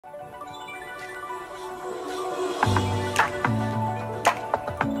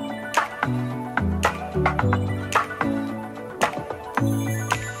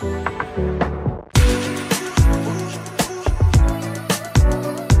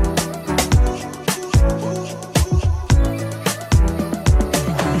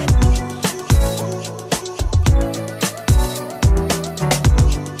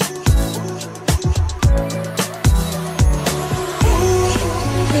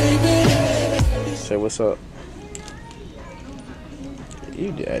Say what's up.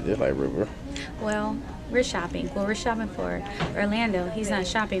 You did just like River. Well, we're shopping. Well, we're shopping for Orlando. He's not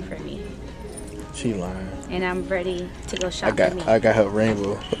shopping for me. She lying. And I'm ready to go shop for me. I got her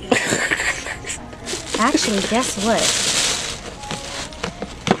rainbow. Actually, guess what?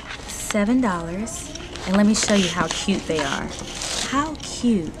 $7. And let me show you how cute they are. How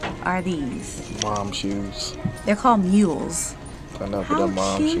cute are these? Mom shoes. They're called mules.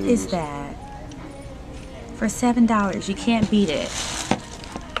 How cute is that? For $7, you can't beat it.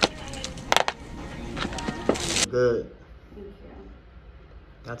 Good. Thank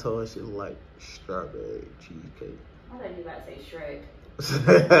you. I told her she like strawberry cheesecake. I thought you were about to say Shrek.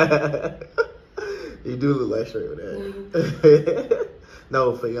 You do look like Shrek with that.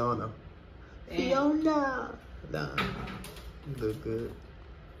 No, Fiona. Damn. Fiona. Nah. You look good.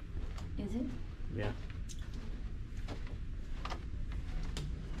 Is it? Yeah.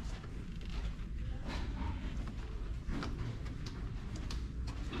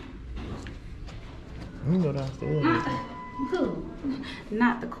 You can go downstairs. Who?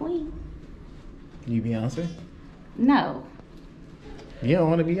 Not the queen. You Beyonce? No. You don't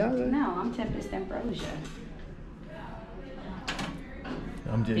want to be Beyonce? No, I'm Tempest Ambrosia.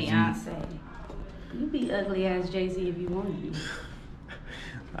 I'm just Beyonce. You be ugly ass Jay-Z if you want to.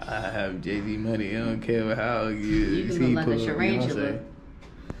 I have Jay-Z money. I don't care how you. You can look like a tarantula.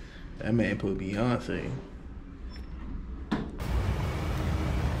 That man put Beyonce.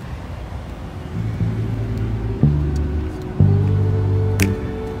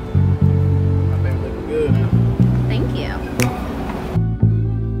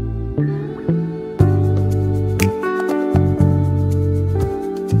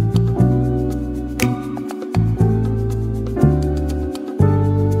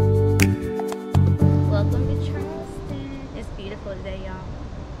 Welcome to Charleston. It's beautiful today, y'all.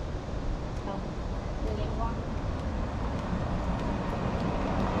 Oh, you get one?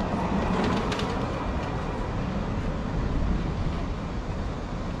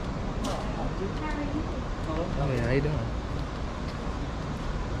 Hey, how you doing?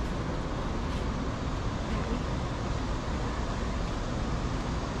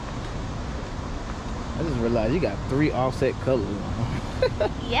 I just realized you got 3 offset colors on.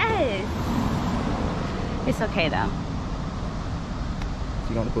 Yes. It's okay though.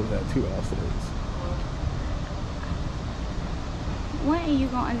 You're only supposed to have 2 offsets. When are you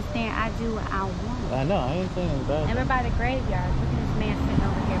gonna understand I do what I want? I know, I ain't saying it's bad. And we're by the graveyard. Look at this man sitting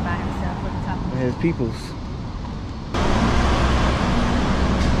over here by himself with the top. His peoples.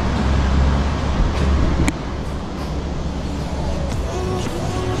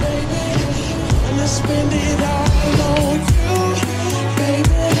 Spend it all on you, baby.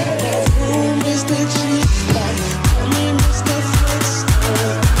 That room is the Chic. Tell me, Mr.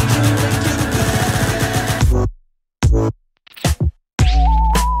 Flintstone, you make it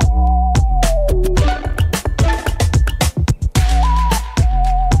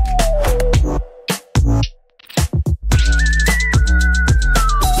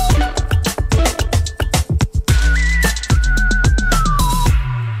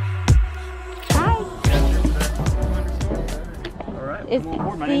It's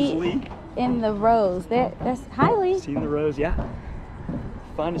my name's Lee. In the rows. That's hi, Lee. See in the rows, yeah.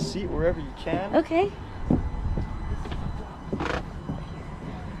 Find a seat wherever you can. Okay.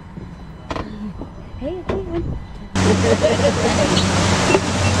 Hey,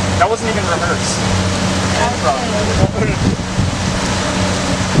 That wasn't even rehearsed.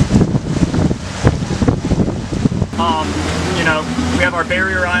 You know, we have our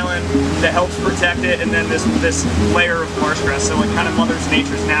barrier island that helps protect it, and then this layer of marsh grass, so like kind of Mother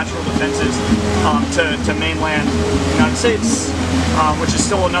Nature's natural defenses to mainland United States, which is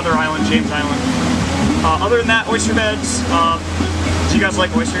still another island, James Island. Other than that, oyster beds. Do you guys like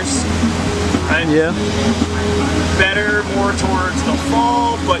oysters? Right? Yeah. Better more towards the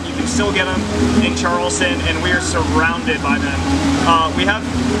fall, but you can still get them in Charleston, and we are surrounded by them. We have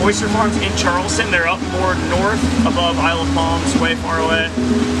oyster farms in Charleston. They're up more north above Isle of Palms, way far away.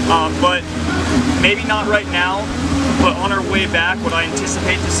 But maybe not right now, but on our way back, what I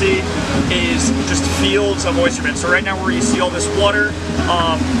anticipate to see is just fields of oyster beds. So right now where you see all this water,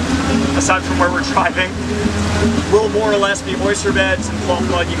 aside from where we're driving, will more or less be oyster beds and fall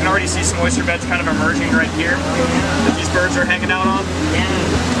flood. You can already see some oyster beds kind of emerging right here that these birds are hanging out on.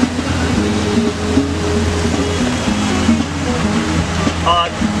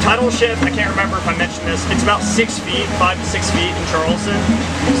 Tidal shift, I can't remember if I mentioned this, it's about 6 feet, 5 to 6 feet in Charleston.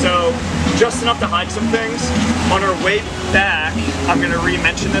 So just enough to hide some things. On our way back, I'm going to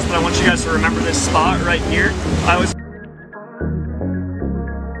re-mention this, but I want you guys to remember this spot right here. I was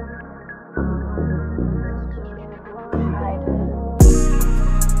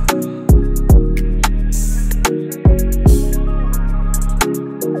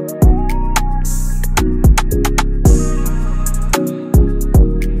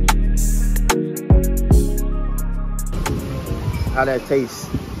How that tastes?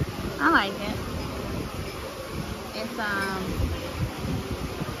 I like it. It's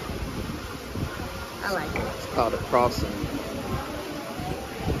I like it. It's called a crossing.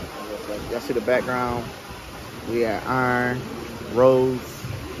 Y'all see the background? We got iron, roads.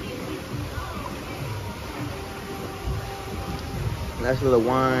 Nice little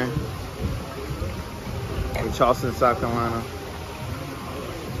wine in Charleston, South Carolina.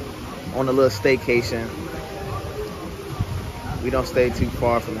 On a little staycation. We don't stay too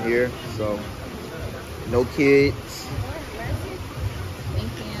far from here, so no kids.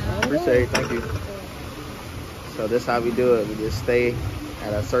 Thank you. Appreciate it, thank you. So this is how we do it. We just stay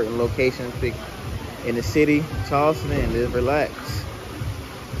at a certain location in the city, Charleston, and just relax.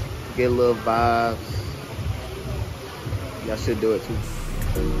 Get a little vibes. Y'all should do it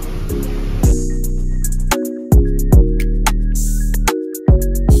too.